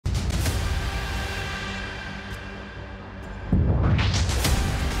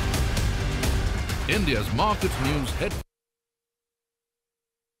India's market news head.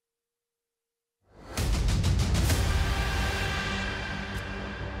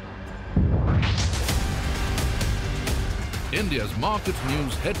 India's market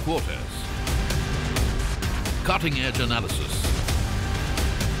news headquarters. Cutting-edge analysis.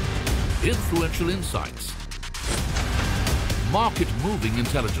 Influential insights. Market-moving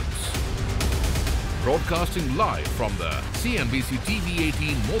intelligence. Broadcasting live from the CNBC TV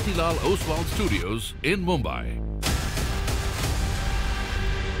 18 Motilal Oswal studios in Mumbai.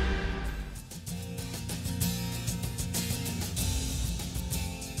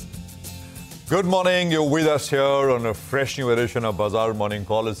 Good morning. You're with us here on a fresh new edition of Bazaar Morning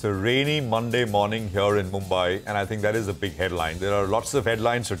Call. It's a rainy Monday morning here in Mumbai, and I think that is a big headline. There are lots of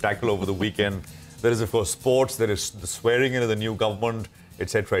headlines to tackle over the weekend. There is, of course, sports. There is the swearing in of the new government,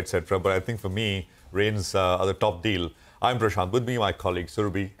 etc., etc. But I think for me, rains are the top deal. I'm Prashant. With me, my colleagues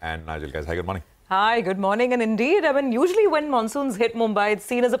Surabhi and Nigel. Guys, hi, good morning. Hi, good morning. And indeed, I mean, usually when monsoons hit Mumbai, it's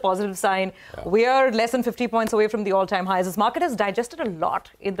seen as a positive sign. Yeah. We are less than 50 points away from the all-time highs. This market has digested a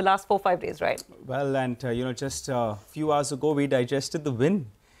lot in the last 4-5 days, right? Well, and, just a few hours ago, we digested the win.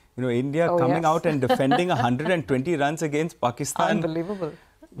 India coming out and defending 120 runs against Pakistan. Unbelievable.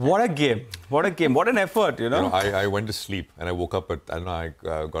 What a game. What a game. What an effort, I went to sleep and I woke up at, I don't know, I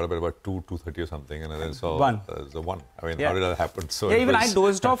got up at about 2:30 or something, and then saw the one. I mean, how did that happen? So even I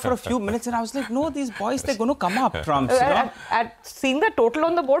dozed off for a few minutes and I was like, no, these boys, they're going to come up, Trumps. At seeing the total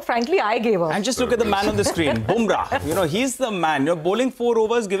on the board, frankly, I gave up. And just look at the man on the screen, Bumrah. He's the man. You're bowling 4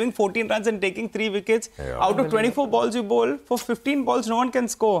 overs, giving 14 runs and taking 3 wickets. Yeah. Out of 24 balls you bowl, for 15 balls, no one can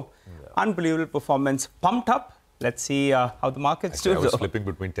score. Yeah. Unbelievable performance. Pumped up. Let's see how the markets do. I was flipping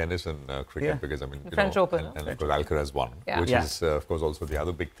between tennis and cricket because, I mean, the French Open. And of course, Alcaraz won, which is, of course, also the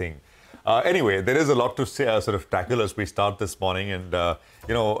other big thing. Anyway, there is a lot to say, sort of tackle as we start this morning. And,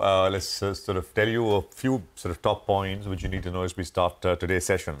 let's sort of tell you a few sort of top points which you need to know as we start today's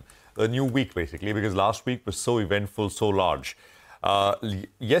session. A new week, basically, because last week was so eventful, so large.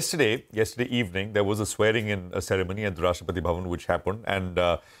 Yesterday evening, there was a swearing-in ceremony at the Rashtrapati Bhavan, which happened. And,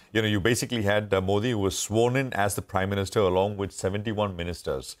 you basically had Modi, who was sworn in as the Prime Minister along with 71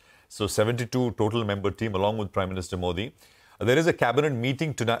 ministers. So 72 total member team along with Prime Minister Modi. There is a cabinet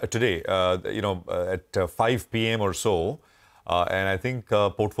meeting today, at 5 p.m. or so. And I think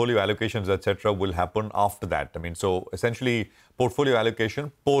portfolio allocations, etc., will happen after that. I mean, so essentially, portfolio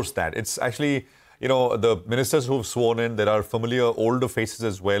allocation post that. It's actually... the ministers who have sworn in, there are familiar older faces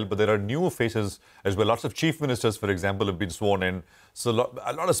as well, but there are newer faces as well. Lots of chief ministers, for example, have been sworn in. So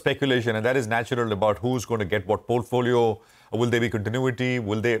a lot of speculation, and that is natural about who's going to get what portfolio. Will there be continuity?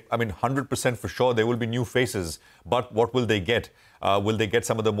 Will they, 100% for sure, there will be new faces. But what will they get? Will they get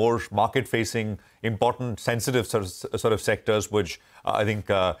some of the more market-facing, important, sensitive sort of sectors, which I think,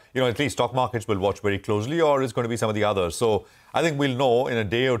 at least stock markets will watch very closely, or is going to be some of the others? So I think we'll know in a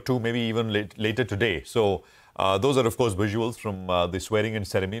day or two, maybe even later today. So those are, of course, visuals from the swearing-in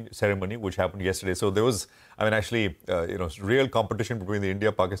ceremony, which happened yesterday. So there was, real competition between the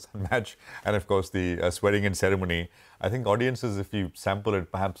India-Pakistan match and, of course, the swearing-in ceremony. I think audiences, if you sample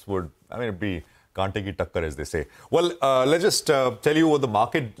it, perhaps would, it'd be Kante ki takkar, as they say. Well, let's just tell you what the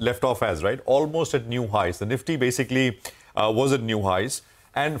market left off as, right? Almost at new highs. The Nifty basically was at new highs.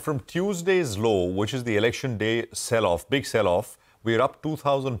 And from Tuesday's low, which is the election day sell-off, big sell-off, we're up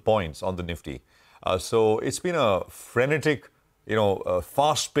 2,000 points on the Nifty. So it's been a frenetic,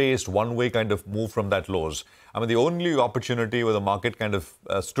 fast-paced, one-way kind of move from that lows. The only opportunity where the market kind of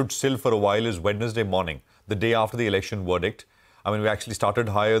stood still for a while is Wednesday morning, the day after the election verdict. We actually started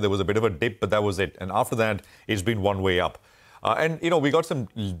higher. There was a bit of a dip, but that was it. And after that, it's been one way up. We got some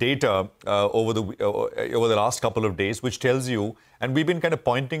data over the last couple of days, which tells you, and we've been kind of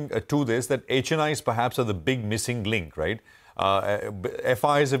pointing to this, that HNIs perhaps are the big missing link, right?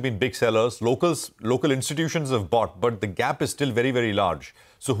 FIs have been big sellers. Local institutions have bought, but the gap is still very, very large.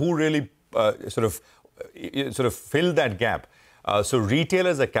 So who really sort of filled that gap? So retail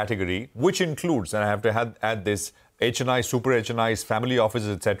as a category, which includes, and I have to add this, HNI, super HNIs, family offices,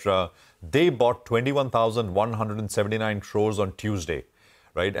 etc., they bought 21,179 crores on Tuesday,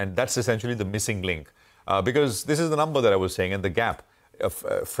 right? And that's essentially the missing link. Because this is the number that I was saying, and the gap.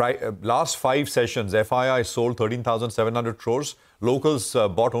 Last 5 sessions, FII sold 13,700 crores. Locals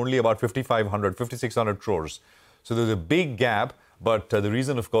bought only about 5,500, 5,600 crores. So there's a big gap. But the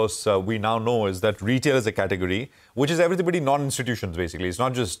reason, of course, we now know is that retail as a category, which is everybody non-institutions, basically. It's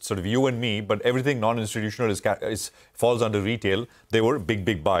not just sort of you and me, but everything non-institutional falls under retail. They were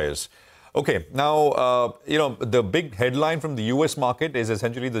big buyers. Okay, now, the big headline from the US market is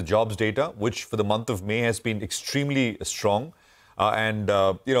essentially the jobs data, which for the month of May has been extremely strong.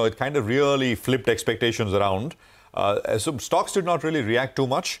 It kind of really flipped expectations around. So stocks did not really react too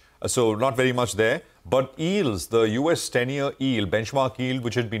much, so not very much there. But yields, the US 10-year yield, benchmark yield,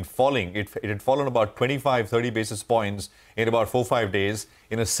 which had been falling, it had fallen about 25-30 basis points in about 4-5 days.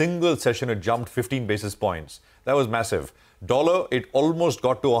 In a single session, it jumped 15 basis points. That was massive. Dollar, it almost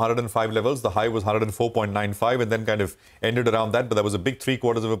got to 105 levels. The high was 104.95 and then kind of ended around that. But that was a big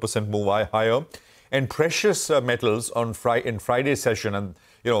 0.75% move higher. And precious metals in Friday's session, and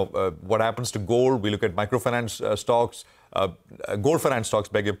what happens to gold? We look at microfinance stocks, gold finance stocks,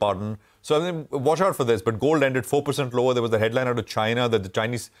 beg your pardon. So I mean, watch out for this. But gold ended 4% lower. There was the headline out of China that the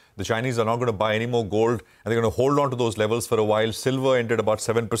Chinese are not going to buy any more gold, and they're going to hold on to those levels for a while. Silver ended about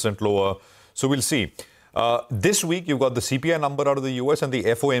 7% lower. So we'll see. This week, you've got the CPI number out of the US and the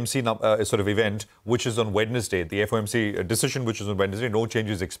FOMC sort of event, which is on Wednesday. The FOMC decision, which is on Wednesday. No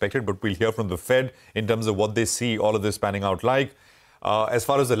changes expected, but we'll hear from the Fed in terms of what they see all of this panning out like. As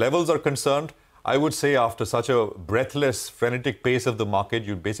far as the levels are concerned, I would say after such a breathless, frenetic pace of the market,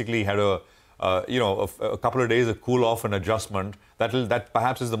 you basically had a couple of days of cool off and adjustment. That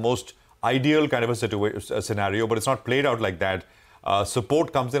perhaps is the most ideal kind of a scenario, but it's not played out like that.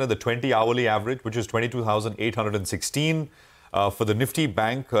 Support comes in at the 20-hourly average, which is 22,816. For the Nifty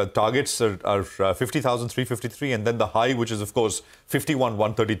bank, targets are 50,353, and then the high, which is, of course,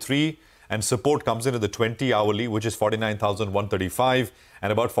 51,133. And support comes in at the 20-hourly, which is 49,135,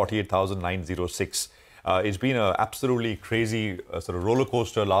 and about 48,906. It's been an absolutely crazy sort of roller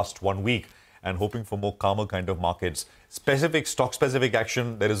coaster last 1 week, and hoping for more calmer kind of markets. Stock-specific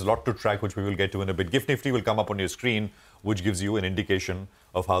action, there is a lot to track, which we will get to in a bit. GIFT Nifty will come up on your screen, which gives you an indication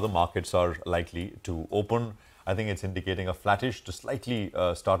of how the markets are likely to open. I think it's indicating a flattish to slightly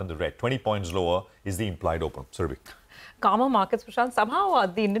start in the red. 20 points lower is the implied open. Surabhi. Calmer markets, Prashant. Somehow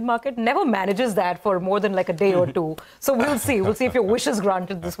the Indian market never manages that for more than like a day or two. So we'll see. We'll see if your wish is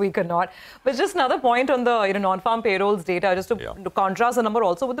granted this week or not. But just another point on the non-farm payrolls data, just to contrast the number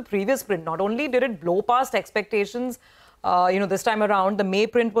also with the previous print. Not only did it blow past expectations, this time around, the May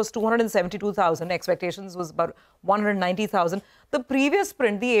print was 272,000. Expectations was about 190,000. The previous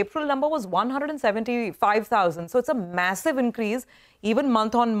print, the April number was 175,000. So it's a massive increase, even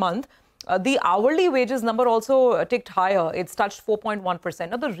month on month. The hourly wages number also ticked higher. It's touched 4.1%.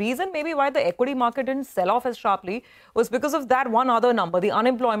 Now, the reason maybe why the equity market didn't sell off as sharply was because of that one other number, the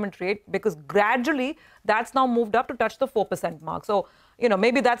unemployment rate, because gradually that's now moved up to touch the 4% mark. So,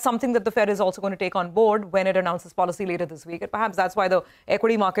 maybe that's something that the Fed is also going to take on board when it announces policy later this week. And perhaps that's why the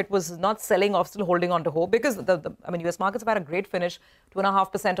equity market was not selling off, still holding on to hope, because US markets have had a great finish,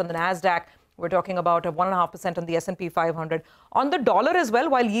 2.5% on the Nasdaq. We're talking about 1.5% on the S&P 500. On the dollar as well,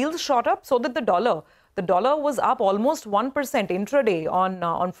 while yields shot up, so did the dollar. The dollar was up almost 1% intraday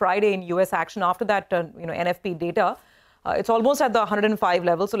on Friday in US action after that, NFP data. It's almost at the 105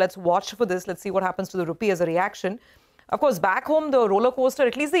 level. So let's watch for this. Let's see what happens to the rupee as a reaction. Of course, back home, the roller coaster,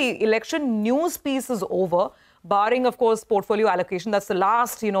 at least the election news piece is over, barring, of course, portfolio allocation. That's the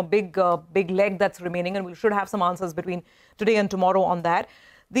last, big leg that's remaining. And we should have some answers between today and tomorrow on that.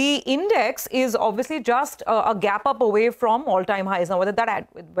 The index is obviously just a gap up away from all-time highs. Now, whether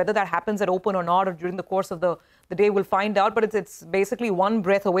that happens at open or not, or during the course of the day, we'll find out. But it's basically one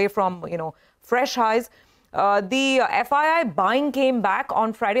breath away from, fresh highs. The FII buying came back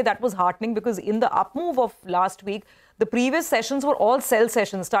on Friday. That was heartening because in the up move of last week, the previous sessions were all sell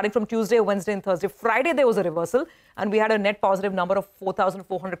sessions, starting from Tuesday, Wednesday, and Thursday. Friday, there was a reversal, and we had a net positive number of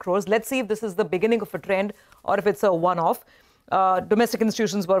 4,400 crores. Let's see if this is the beginning of a trend or if it's a one-off. Domestic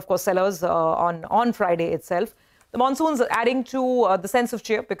institutions were, of course, sellers on Friday itself. The monsoon's adding to the sense of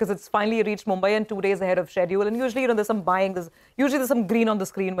cheer because it's finally reached Mumbai and 2 days ahead of schedule. And usually, there's some buying. There's some green on the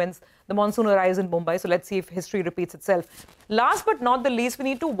screen when the monsoon arrives in Mumbai. So let's see if history repeats itself. Last but not the least, we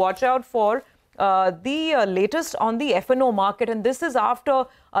need to watch out for the latest on the F&O market. And this is after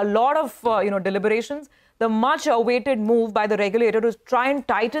a lot of, deliberations. The much-awaited move by the regulator to try and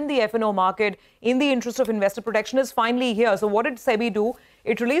tighten the F&O market in the interest of investor protection is finally here. So what did SEBI do?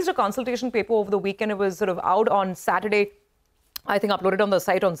 It released a consultation paper over the weekend. It was sort of out on Saturday, I think uploaded on the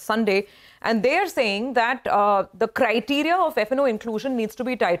site on Sunday. And they are saying that the criteria of F&O inclusion needs to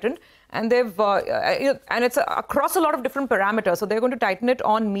be tightened. And and it's across a lot of different parameters. So they're going to tighten it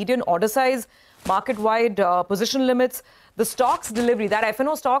on median order size, market-wide position limits, the stocks delivery, that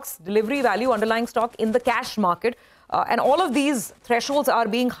F&O stocks delivery value, underlying stock in the cash market. And all of these thresholds are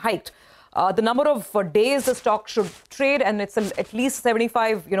being hiked. the number of days the stock should trade, and it's at least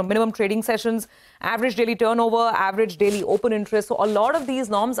 75 minimum trading sessions, average daily turnover, average daily open interest. So a lot of these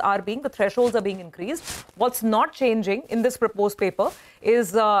norms the thresholds are being increased. What's not changing in this proposed paper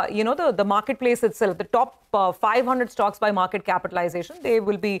is, the marketplace itself, the top 500 stocks by market capitalization, they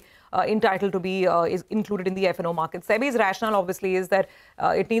will be entitled to be is included in the F&O market. SEBI's rationale, obviously, is that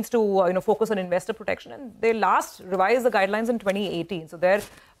it needs to focus on investor protection, and they last revised the guidelines in 2018. So their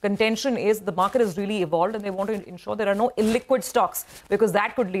contention is the market has really evolved, and they want to ensure there are no illiquid stocks, because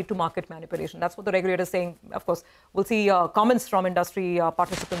that could lead to market manipulation. That's what the regulator is saying. Of course, we'll see comments from industry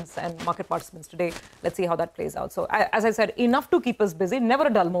participants and market participants today. Let's see how that plays out. So, as I said, enough to keep us busy. Never a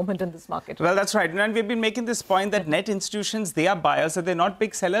dull moment in this market. Well, that's right. And we've been making this point that net institutions, they are buyers, so they're not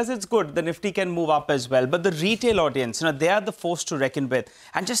big sellers. It's good. The Nifty can move up as well. But the retail audience, they are the force to reckon with.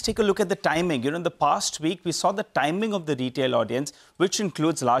 And just take a look at the timing. In the past week, we saw the timing of the retail audience, which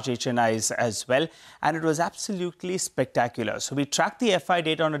includes large HNIs as well. And it was absolutely spectacular. So we track the FI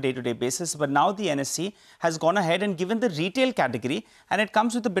data on a day-to-day basis, but now the NSE has gone ahead and given the retail category, and it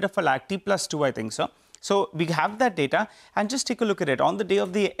comes with a bit of a lag, T+2, I think so. So we have that data, and just take a look at it. On the day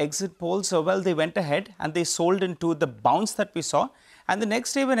of the exit polls, they went ahead and they sold into the bounce that we saw. And the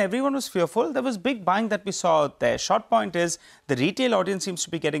next day, when everyone was fearful, there was big buying that we saw out there. Short point is the retail audience seems to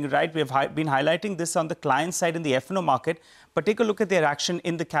be getting it right. We have been highlighting this on the client side in the F&O market, but take a look at their action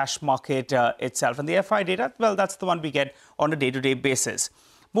in the cash market itself. And the FI data, well, that's the one we get on a day-to-day basis.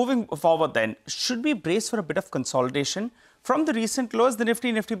 Moving forward then, should we brace for a bit of consolidation? From the recent lows, the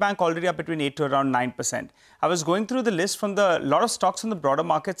Nifty Bank already up between 8 to around 9%. I was going through the list from the lot of stocks in the broader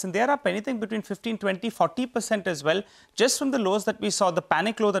markets, and they are up anything between 15, 20, 40% as well, just from the lows that we saw, the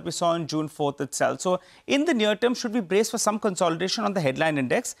panic low that we saw on June 4th itself. So in the near term, should we brace for some consolidation on the headline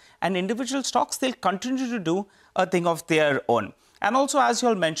index? And individual stocks, they'll continue to do a thing of their own. And also, as you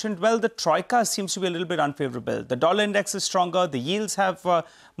all mentioned, well, the troika seems to be a little bit unfavorable. The dollar index is stronger. The yields have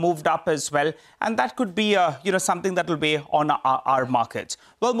moved up as well. And that could be, something that will be on our markets.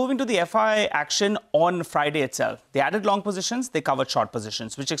 Well, moving to the FI action on Friday itself. They added long positions. They covered short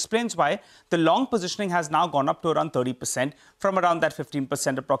positions, which explains why the long positioning has now gone up to around 30% from around that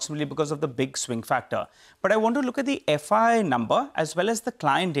 15% approximately because of the big swing factor. But I want to look at the FI number as well as the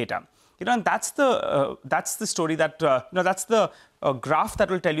client data. And that's the story that, that's the graph that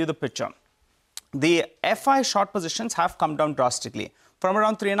will tell you the picture. The FI short positions have come down drastically. From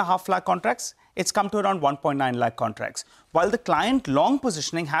around 3.5 lakh contracts, it's come to around 1.9 lakh contracts. While the client long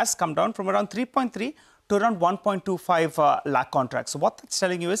positioning has come down from around 3.3 to around 1.25 lakh contracts. So what that's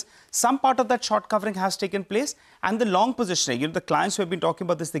telling you is some part of that short covering has taken place, and the long positioning, the clients who have been talking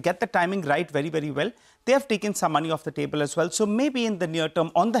about this, they get the timing right very, very well. They have taken some money off the table as well. So maybe in the near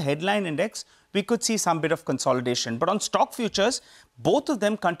term on the headline index, we could see some bit of consolidation. But on stock futures, both of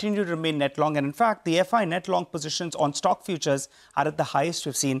them continue to remain net long. And in fact, the FI net long positions on stock futures are at the highest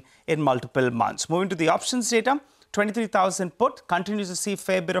we've seen in multiple months. Moving to the options data. 23,000 put continues to see a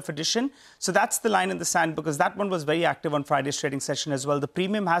fair bit of addition. So that's the line in the sand, because that one was very active on Friday's trading session as well. The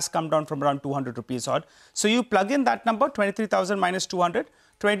premium has come down from around 200 rupees odd. So you plug in that number, 23,000 minus 200,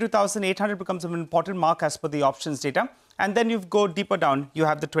 22,800 becomes an important mark as per the options data. And then you go deeper down, you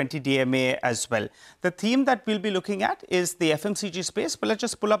have the 20 DMA as well. The theme that we'll be looking at is the FMCG space, but let's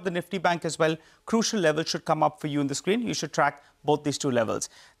just pull up the Nifty Bank as well. Crucial level should come up for you in the screen. You should track both these two levels.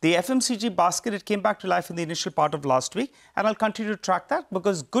 The FMCG basket, it came back to life in the initial part of last week, and I'll continue to track that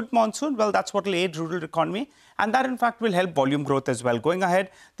because good monsoon, well, that's what will aid rural economy, and that in fact will help volume growth as well. Going ahead,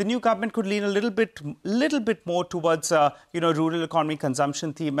 the new government could lean a little bit more towards rural economy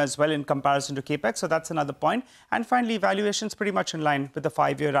consumption theme as well in comparison to capex. So that's another point. And finally, valuations pretty much in line with the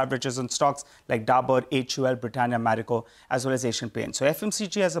 5-year averages on stocks like Dabur, HUL, Britannia, Marico, as well as Asian Paints. So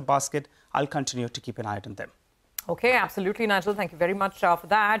FMCG as a basket, I'll continue to keep an eye on them. Okay, absolutely, Nigel. Thank you very much for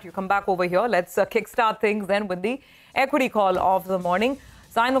that. You come back over here. Let's kickstart things then with the equity call of the morning.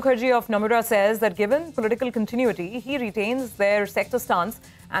 Zain Mukherjee of Nomura says that given political continuity, he retains their sector stance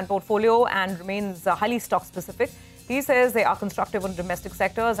and portfolio and remains highly stock specific. He says they are constructive on domestic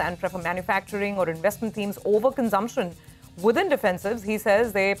sectors and prefer manufacturing or investment themes over consumption. Within defensives, he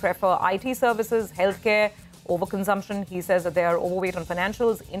says they prefer IT services, healthcare over consumption. He says that they are overweight on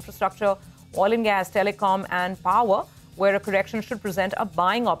financials, infrastructure, oil and gas, telecom and power, where a correction should present a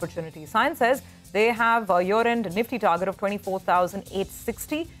buying opportunity. Science says they have a year-end Nifty target of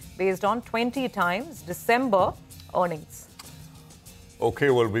 24,860 based on 20 times December earnings. Okay,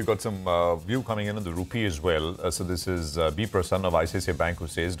 well, we've got some view coming in on the rupee as well. So this is B. Prasanna of ICICI Bank, who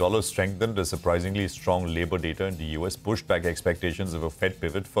says dollar strengthened as surprisingly strong labor data in the US pushed back expectations of a Fed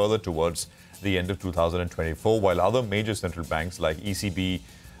pivot further towards the end of 2024, while other major central banks like ECB,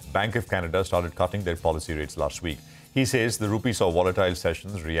 Bank of Canada started cutting their policy rates last week. He says the rupee saw volatile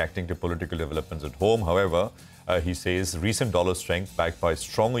sessions reacting to political developments at home. However, he says recent dollar strength backed by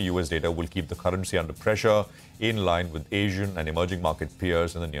stronger US data will keep the currency under pressure in line with Asian and emerging market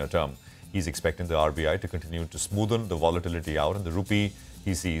peers in the near term. He's expecting the RBI to continue to smoothen the volatility out, and the rupee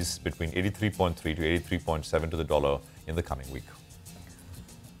he sees between 83.3 to 83.7 to the dollar in the coming week.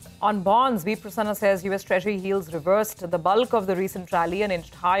 On bonds, V. Prasanna says US Treasury yields reversed the bulk of the recent rally and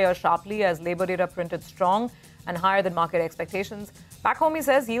inched higher sharply as labor data printed strong and higher than market expectations. Back home, he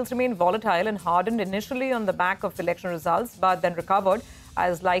says yields remain volatile and hardened initially on the back of election results, but then recovered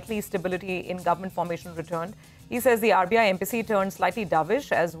as likely stability in government formation returned. He says the RBI MPC turned slightly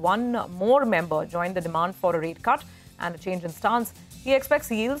dovish as one more member joined the demand for a rate cut and a change in stance. He expects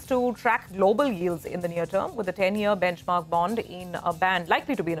yields to track global yields in the near term, with the 10-year benchmark bond in a band,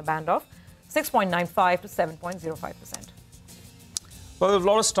 likely to be in a band of 6.95 to 7.05%. Well, a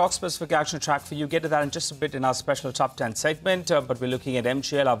lot of stock-specific action to track for you. Get to that in just a bit in our special Top 10 segment. But we're looking at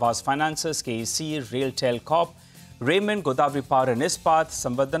MGL, Avas Finances, KEC, Railtel Corp, Raymond, Godavari Power and Ispat,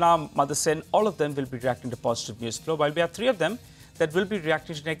 Samvardhana, Motherson. All of them will be reacting to positive news flow, while we have three of them that will be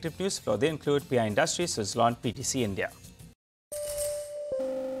reacting to negative news flow. They include PI Industries, Suzlon, PTC India.